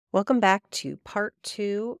Welcome back to part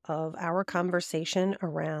two of our conversation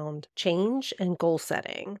around change and goal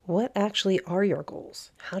setting. What actually are your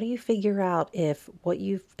goals? How do you figure out if what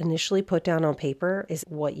you've initially put down on paper is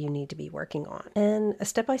what you need to be working on? And a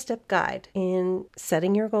step by step guide in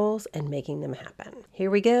setting your goals and making them happen.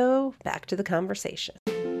 Here we go, back to the conversation.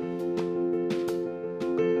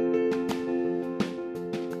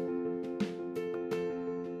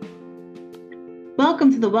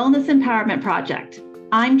 Welcome to the Wellness Empowerment Project.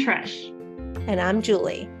 I'm Trish. And I'm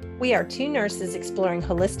Julie. We are two nurses exploring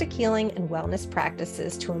holistic healing and wellness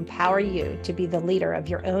practices to empower you to be the leader of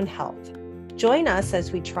your own health. Join us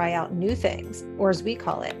as we try out new things, or as we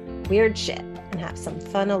call it, weird shit, and have some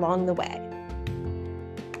fun along the way.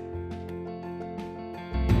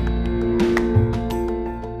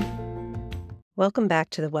 Welcome back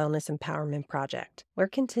to the Wellness Empowerment Project. We're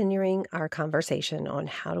continuing our conversation on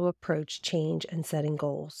how to approach change and setting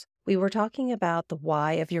goals. We were talking about the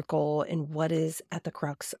why of your goal and what is at the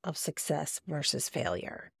crux of success versus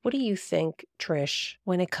failure. What do you think, Trish,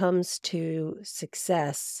 when it comes to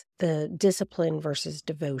success, the discipline versus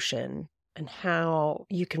devotion, and how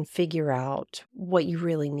you can figure out what you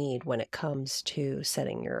really need when it comes to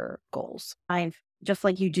setting your goals? Just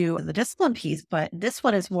like you do the discipline piece, but this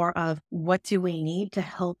one is more of what do we need to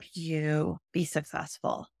help you be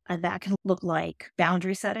successful? And that can look like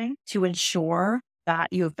boundary setting to ensure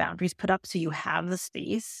that you have boundaries put up so you have the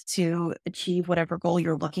space to achieve whatever goal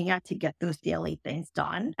you're looking at to get those daily things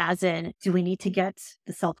done. As in, do we need to get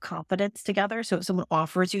the self-confidence together? So if someone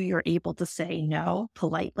offers you, you're able to say no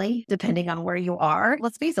politely, depending on where you are.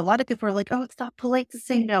 Let's face it, a lot of people are like, oh, it's not polite to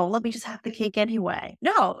say no. Let me just have the cake anyway.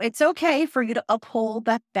 No, it's okay for you to uphold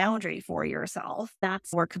that boundary for yourself.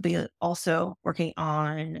 That's where it could be also working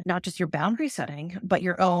on not just your boundary setting, but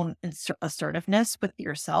your own assertiveness with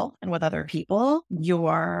yourself and with other people.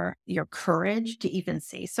 Your courage to even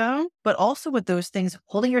say so, but also with those things,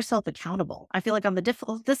 holding yourself accountable. I feel like on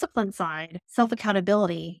the discipline side,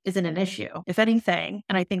 self-accountability isn't an issue. If anything,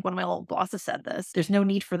 and I think one of my old bosses said this, there's no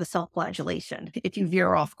need for the self-flagellation if you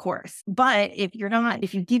veer off course. But if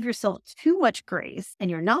you give yourself too much grace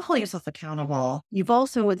and you're not holding yourself accountable,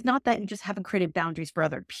 it's not that you just haven't created boundaries for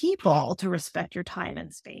other people to respect your time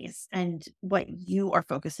and space and what you are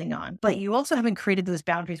focusing on, but you also haven't created those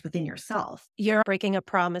boundaries within yourself. You're breaking a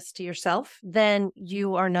promise to yourself, then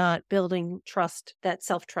you are not building trust, that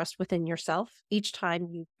self-trust within yourself. Each time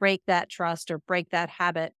you break that trust or break that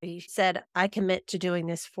habit, you said, I commit to doing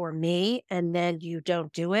this for me, and then you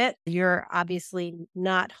don't do it, you're obviously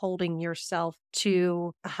not holding yourself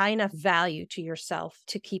to a high enough value to yourself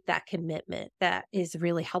to keep that commitment. That is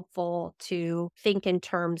really helpful to think in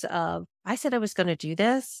terms of, I said I was going to do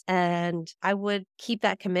this and I would keep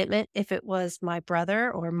that commitment. If it was my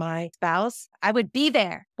brother or my spouse, I would be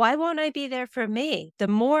there. Why won't I be there for me? The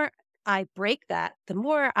more I break that, the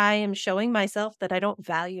more I am showing myself that I don't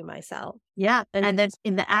value myself. Yeah. And then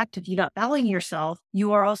in the act of you not valuing yourself,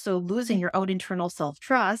 you are also losing your own internal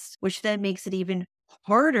self-trust, which then makes it even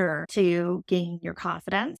harder to gain your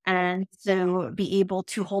confidence and to be able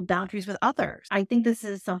to hold boundaries with others. I think this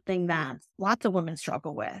is something that lots of women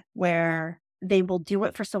struggle with, where they will do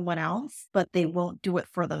it for someone else, but they won't do it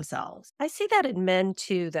for themselves. I see that in men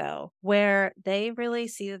too, though, where they really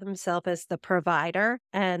see themselves as the provider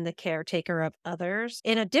and the caretaker of others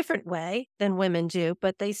in a different way than women do,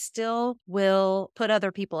 but they still will put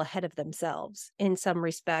other people ahead of themselves in some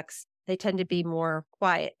respects. They tend to be more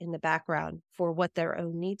quiet in the background for what their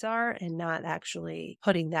own needs are and not actually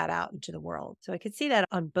putting that out into the world. So I could see that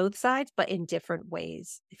on both sides, but in different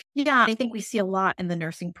ways. Yeah, I think we see a lot in the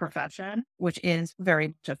nursing profession, which is very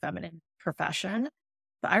much a feminine profession.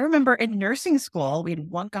 But I remember in nursing school, we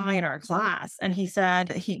had one guy in our class, and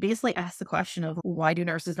he basically asked the question of why do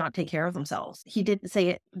nurses not take care of themselves? He didn't say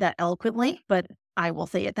it that eloquently, but I will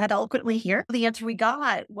say it that eloquently here. The answer we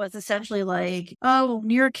got was essentially like, oh,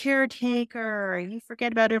 you're a caretaker. You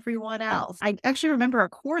forget about everyone else. I actually remember our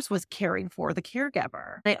course was caring for the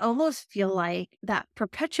caregiver. I almost feel like that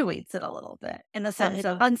perpetuates it a little bit in the sense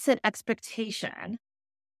of unset expectation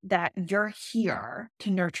that you're here to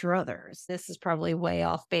nurture others. This is probably way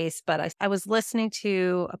off base, but I was listening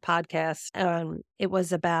to a podcast. It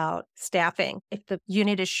was about staffing. If the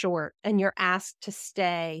unit is short and you're asked to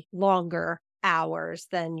stay longer hours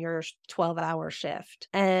than your 12-hour shift,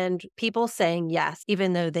 and people saying yes,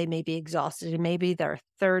 even though they may be exhausted, and maybe their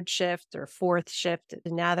third shift or fourth shift,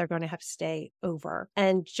 and now they're going to have to stay over,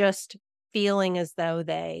 and just feeling as though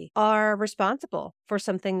they are responsible for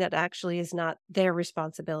something that actually is not their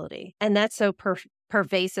responsibility. And that's so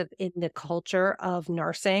pervasive in the culture of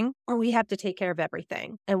nursing, or we have to take care of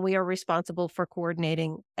everything and we are responsible for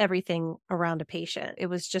coordinating everything around a patient. It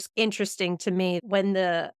was just interesting to me when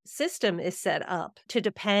the system is set up to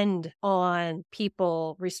depend on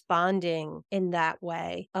people responding in that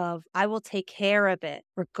way of, I will take care of it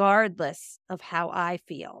regardless of how I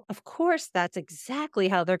feel. Of course, that's exactly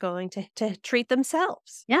how they're going to treat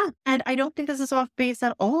themselves. Yeah. And I don't think this is off base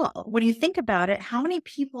at all. When you think about it, how many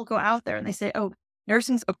people go out there and they say, oh,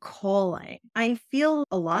 nursing's a calling. I feel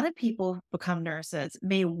a lot of people who become nurses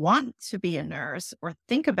may want to be a nurse or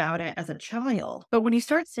think about it as a child. But when you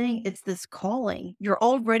start saying it's this calling, you're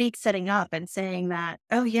already setting up and saying that,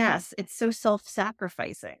 oh, yes, it's so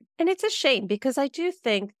self-sacrificing. And it's a shame because I do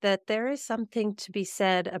think that there is something to be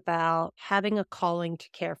said about having a calling to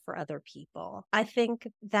care for other people. I think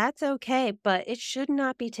that's okay, but it should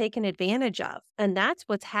not be taken advantage of. And that's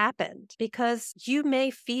what's happened because you may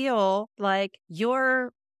feel like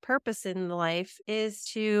your purpose in life is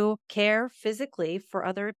to care physically for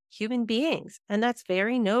other human beings. And that's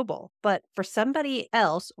very noble. But for somebody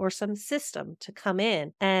else or some system to come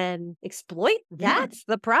in and exploit, that's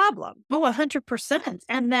the problem. Oh, 100%.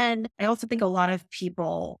 And then I also think a lot of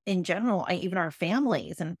people in general, even our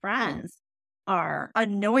families and friends, are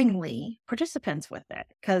unknowingly participants with it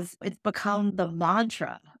because it's become the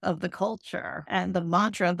mantra of the culture and the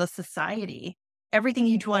mantra of the society. Everything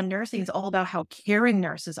you do on nursing is all about how caring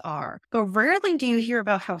nurses are, but rarely do you hear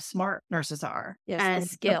about how smart nurses are and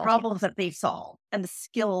the problems that they solve and the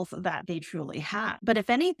skills that they truly have. But if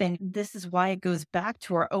anything, this is why it goes back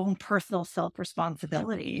to our own personal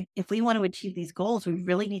self-responsibility. If we want to achieve these goals, we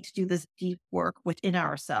really need to do this deep work within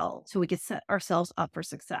ourselves so we can set ourselves up for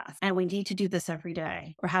success. And we need to do this every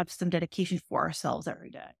day or have some dedication for ourselves every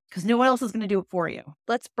day because no one else is going to do it for you.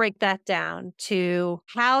 Let's break that down to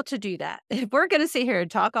how to do that. If we're going to sit here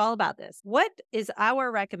and talk all about this, what is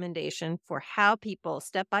our recommendation for how people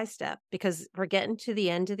step by step, because we're getting to the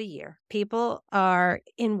end of the year, people are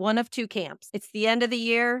in one of two camps. It's the end of the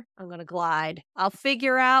year. I'm going to glide. I'll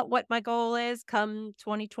figure out what my goal is come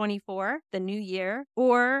 2024, the new year.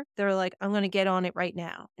 Or they're like, I'm going to get on it right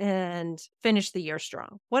now and finish the year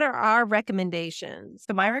strong. What are our recommendations?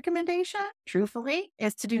 So my recommendation, truthfully,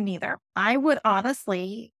 is to do neither. I would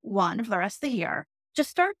honestly, for the rest of the year, just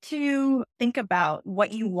start to think about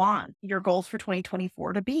what you want your goals for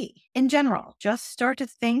 2024 to be in general. Just start to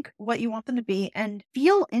think what you want them to be and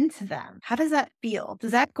feel into them. How does that feel?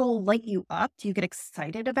 Does that goal light you up? Do you get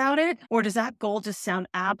excited about it? Or does that goal just sound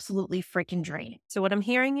absolutely freaking draining? So what I'm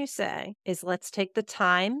hearing you say is let's take the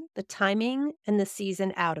time, the timing, and the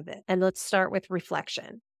season out of it. And let's start with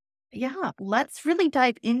reflection. Yeah, let's really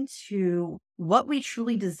dive into what we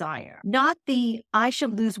truly desire. Not the I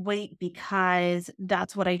should lose weight because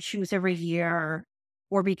that's what I choose every year,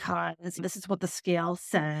 or because this is what the scale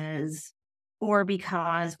says, or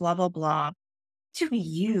because blah, blah, blah. Do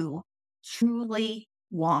you truly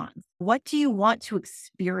want? What do you want to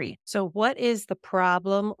experience? So what is the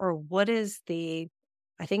problem or what is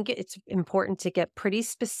I think it's important to get pretty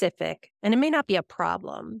specific, and it may not be a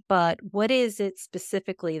problem, but what is it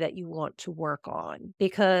specifically that you want to work on?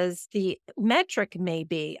 Because the metric may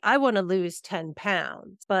be, I want to lose 10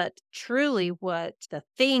 pounds, but truly what the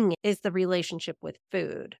thing is the relationship with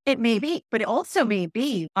food. It may be, but it also may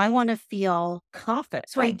be, I want to feel confident.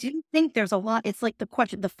 So I do think there's a lot. It's like the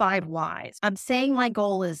question, the 5 whys. I'm saying my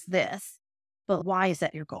goal is this, but why is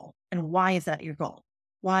that your goal? And why is that your goal?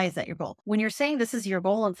 Why is that your goal? When you're saying this is your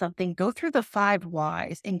goal on something, go through the 5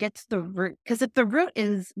 whys and get to the root. Because if the root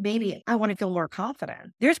is maybe I want to feel more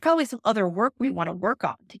confident, there's probably some other work we want to work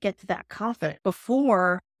on to get to that confidence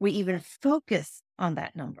before we even focus on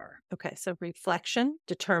that number. Okay, so reflection,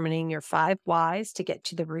 determining your 5 whys to get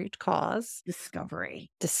to the root cause.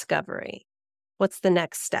 Discovery. What's the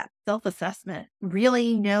next step? Self-assessment,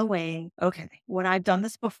 really knowing, okay, when I've done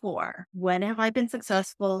this before, when have I been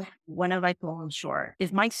successful? When have I fallen short?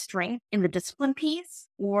 Is my strength in the discipline piece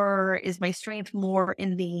or is my strength more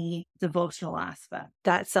in the devotional aspect?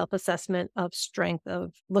 That self-assessment of strength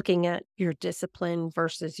of looking at your discipline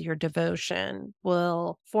versus your devotion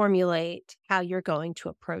will formulate how you're going to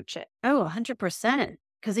approach it. Oh, 100%.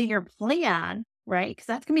 Because in your plan, right? Because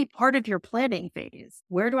that's going to be part of your planning phase.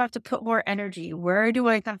 Where do I have to put more energy? Where do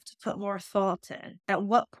I have to put more thought in? At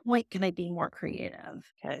what point can I be more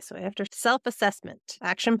creative? Okay, so after self-assessment,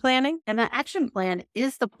 action planning. And that action plan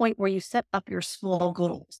is the point where you set up your small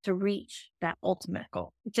goals to reach that ultimate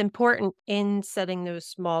goal. It's important in setting those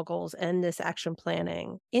small goals and this action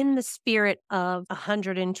planning in the spirit of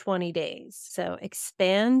 120 days. So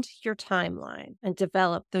expand your timeline and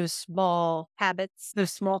develop those small habits,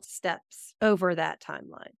 those small steps over over that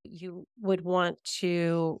timeline. You would want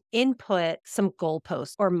to input some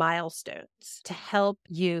goalposts or milestones to help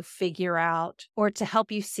you figure out or to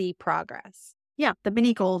help you see progress. Yeah, the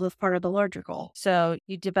mini goals is part of the larger goal. So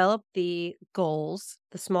you develop the goals,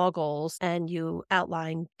 the small goals, and you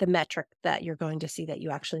outline the metric that you're going to see that you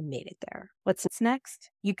actually made it there. What's Next?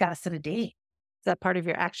 You got to set a date. Is that part of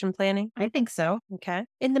your action planning? I think so. Okay.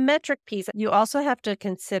 In the metric piece, you also have to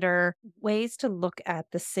consider ways to look at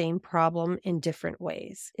the same problem in different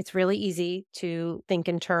ways. It's really easy to think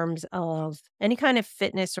in terms of any kind of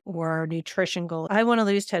fitness or nutrition goal. I want to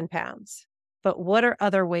lose 10 pounds. But what are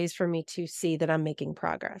other ways for me to see that I'm making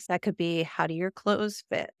progress? That could be, how do your clothes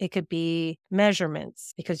fit? It could be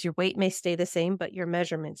measurements, because your weight may stay the same, but your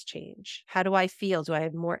measurements change. How do I feel? Do I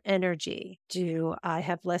have more energy? Do I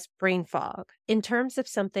have less brain fog? In terms of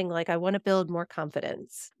something like, I want to build more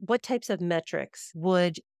confidence, what types of metrics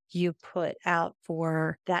would you put out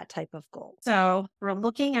for that type of goal? So we're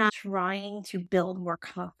looking at trying to build more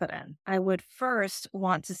confidence. I would first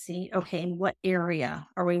want to see, okay, in what area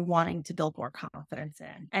are we wanting to build more confidence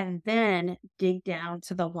in? And then dig down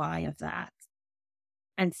to the why of that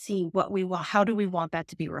and see what we want. How do we want that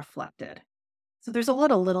to be reflected? So there's a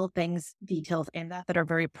lot of little things, details in that are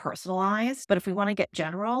very personalized. But if we want to get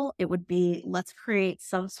general, it would be, let's create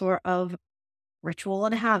some sort of ritual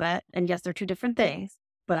and habit. And yes, they're two different things.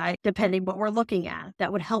 But depending what we're looking at,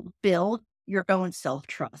 that would help build your own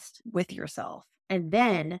self-trust with yourself. And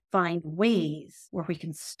then find ways where we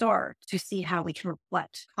can start to see how we can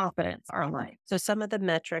reflect confidence in our life. So some of the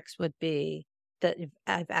metrics would be that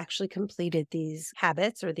I've actually completed these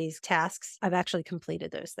habits or these tasks. I've actually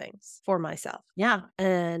completed those things for myself. Yeah.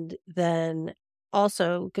 And then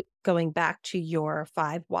also going back to your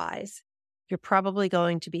 5 whys, you're probably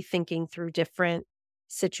going to be thinking through different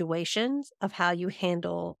situations of how you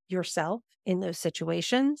handle yourself in those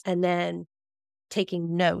situations, and then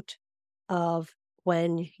taking note of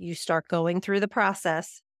when you start going through the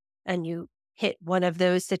process and you hit one of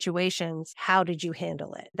those situations, how did you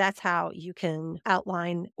handle it? That's how you can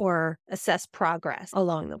outline or assess progress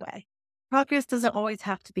along the way. Progress doesn't always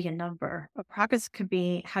have to be a number. But progress could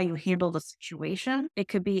be how you handle the situation. It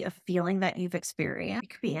could be a feeling that you've experienced. It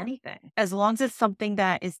could be anything. As long as it's something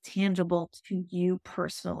that is tangible to you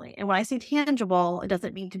personally. And when I say tangible, it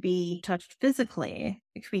doesn't mean to be touched physically.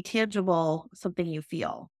 It could be tangible, something you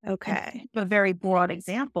feel. Okay. And a very broad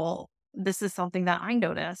example, this is something that I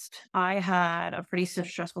noticed. I had a pretty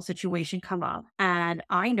stressful situation come up, and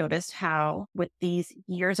I noticed how, with these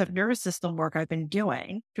years of nervous system work I've been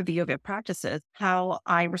doing through the yoga practices, how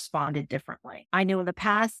I responded differently. I knew in the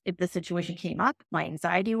past, if the situation came up, my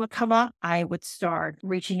anxiety would come up. I would start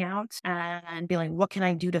reaching out and be like, what can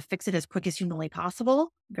I do to fix it as quick as humanly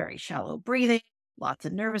possible? Very shallow breathing, lots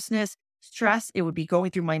of nervousness. Stress, it would be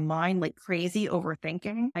going through my mind like crazy,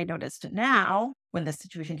 overthinking. I noticed now when this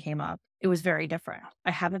situation came up, it was very different.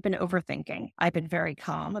 I haven't been overthinking. I've been very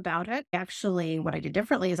calm about it. Actually, what I did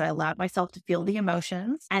differently is I allowed myself to feel the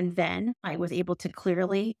emotions, and then I was able to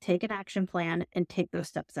clearly take an action plan and take those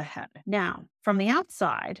steps ahead. Now, from the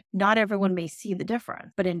outside, not everyone may see the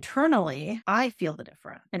difference, but internally, I feel the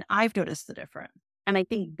difference and I've noticed the difference. And I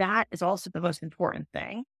think that is also the most important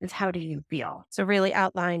thing, is how do you feel? So really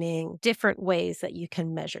outlining different ways that you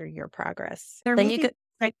can measure your progress. There Then may you be could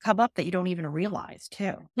things come up that you don't even realize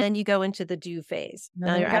too. then you go into the do phase.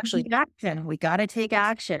 Now We you're gotta actually take action. We got to take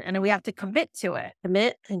action, and then we have to commit to it.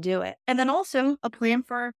 commit and do it. And then also a plan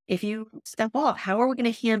for if you step off, how are we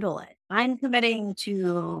going to handle it? I'm committing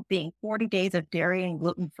to being 40 days of dairy and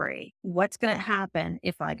gluten-free. What's going to happen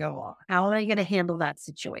if I go off? How am I going to handle that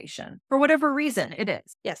situation? For whatever reason it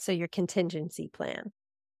is. Yeah. So your contingency plan.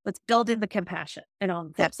 Let's build in the compassion. And on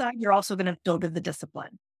the flip side, you're also going to build in the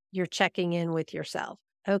discipline. You're checking in with yourself.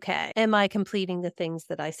 Okay. Am I completing the things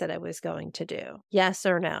that I said I was going to do? Yes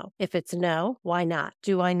or no? If it's no, why not?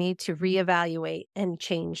 Do I need to reevaluate and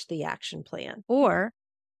change the action plan? Or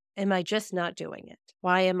am I just not doing it?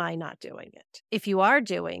 Why am I not doing it? If you are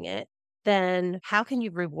doing it, then how can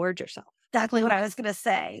you reward yourself? Exactly what I was going to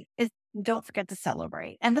say is, don't forget to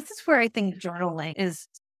celebrate. And this is where I think journaling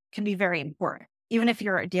can be very important. Even if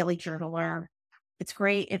you're a daily journaler, it's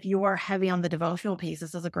great. If you are heavy on the devotional piece,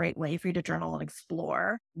 this is a great way for you to journal and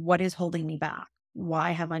explore what is holding me back.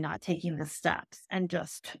 Why have I not taken the steps? And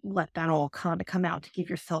just let that all kind of come out to give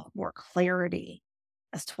yourself more clarity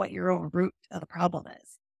as to what your own root of the problem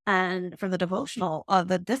is. And for the devotional,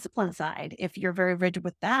 the discipline side, if you're very rigid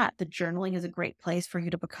with that, the journaling is a great place for you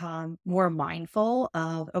to become more mindful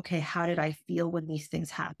of, okay, how did I feel when these things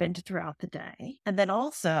happened throughout the day? And then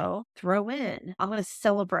also throw in, I'm going to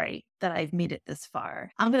celebrate that I've made it this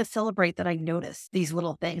far. I'm going to celebrate that I noticed these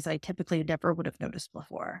little things I typically never would have noticed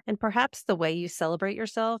before. And perhaps the way you celebrate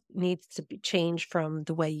yourself needs to be changed from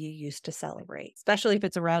the way you used to celebrate, especially if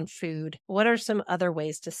it's around food. What are some other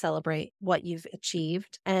ways to celebrate what you've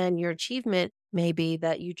achieved? And your achievement may be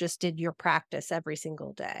that you just did your practice every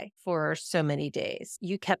single day for so many days.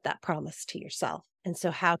 You kept that promise to yourself. And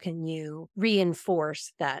so how can you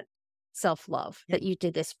reinforce that self-love that you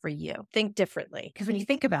did this for you? Think differently. Because when you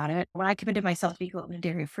think about it, when I committed myself to be gluten and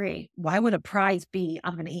dairy free, why would a prize be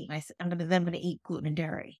I'm going to eat gluten and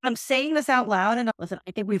dairy? I'm saying this out loud, and listen,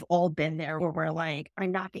 I think we've all been there where we're like,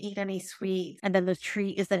 I'm not going to eat any sweets, and then the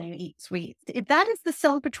treat is that you eat sweets. If that is the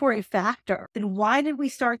celebratory factor, then why did we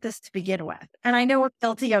start this to begin with? And I know we're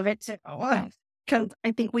guilty of it too, because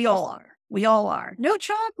I think we all are. We all are. No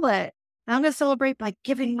chocolate. I'm going to celebrate by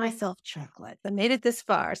giving myself chocolate. I made it this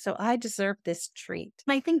far, so I deserve this treat.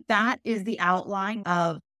 And I think that is the outline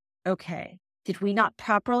of, okay, did we not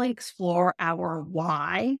properly explore our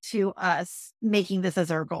why to us making this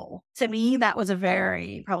as our goal? To me, that was a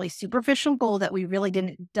very probably superficial goal that we really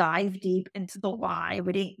didn't dive deep into the why.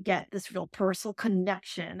 We didn't get this real personal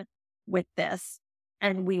connection with this.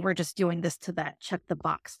 And we were just doing this to that check the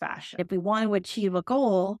box fashion. If we want to achieve a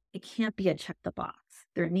goal, it can't be a check the box.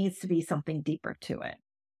 There needs to be something deeper to it.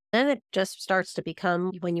 Then it just starts to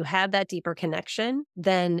become, when you have that deeper connection,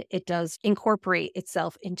 then it does incorporate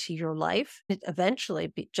itself into your life. It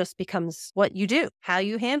eventually just becomes what you do, how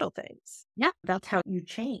you handle things. Yeah, that's how you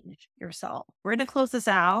change yourself. We're going to close this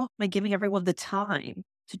out by giving everyone the time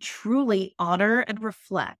to truly honor and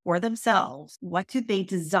reflect for themselves. What do they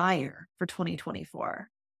desire for 2024?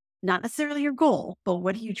 Not necessarily your goal, but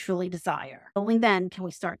what do you truly desire? Only then can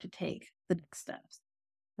we start to take the next steps.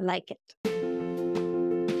 I like it.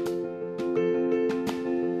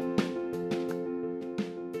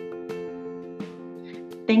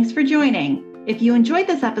 Thanks for joining. If you enjoyed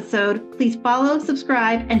this episode, please follow,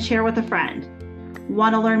 subscribe, and share with a friend.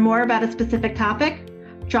 Want to learn more about a specific topic?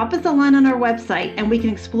 Drop us a line on our website and we can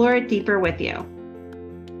explore it deeper with you.